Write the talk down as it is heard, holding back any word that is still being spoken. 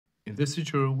In this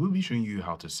tutorial, we'll be showing you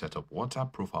how to set up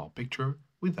WhatsApp profile picture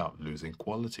without losing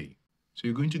quality. So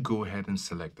you're going to go ahead and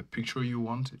select the picture you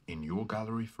want in your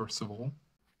gallery first of all.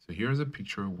 So here's a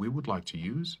picture we would like to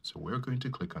use. So we're going to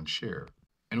click on share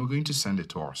and we're going to send it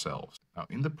to ourselves. Now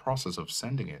in the process of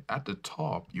sending it, at the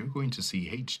top, you're going to see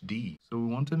HD. So we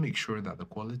want to make sure that the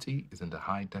quality is in the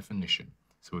high definition.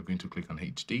 So we're going to click on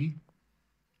HD.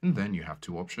 And then you have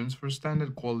two options for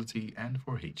standard quality and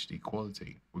for HD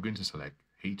quality. We're going to select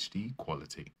HD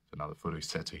quality. So now the photo is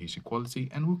set to HD quality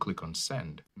and we'll click on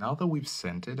send. Now that we've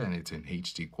sent it and it's in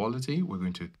HD quality, we're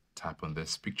going to tap on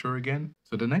this picture again.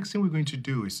 So the next thing we're going to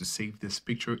do is to save this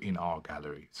picture in our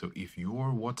gallery. So if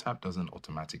your WhatsApp doesn't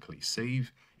automatically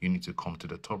save, you need to come to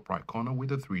the top right corner with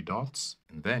the three dots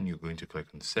and then you're going to click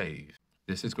on save.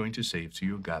 This is going to save to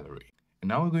your gallery. And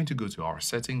now we're going to go to our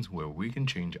settings where we can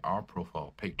change our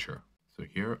profile picture. So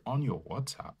here on your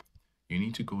WhatsApp, you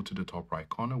need to go to the top right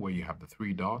corner where you have the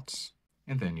three dots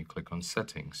and then you click on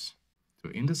settings. So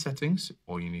in the settings,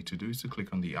 all you need to do is to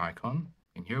click on the icon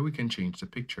and here we can change the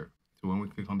picture. So when we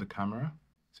click on the camera,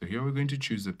 so here we're going to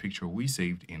choose the picture we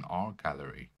saved in our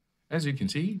gallery. As you can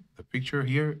see, the picture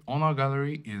here on our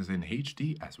gallery is in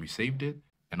HD as we saved it.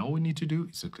 And all we need to do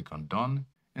is to click on done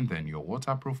and then your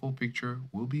WhatsApp profile picture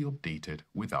will be updated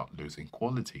without losing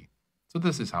quality. So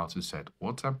this is how to set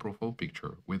WhatsApp profile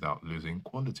picture without losing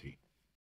quality.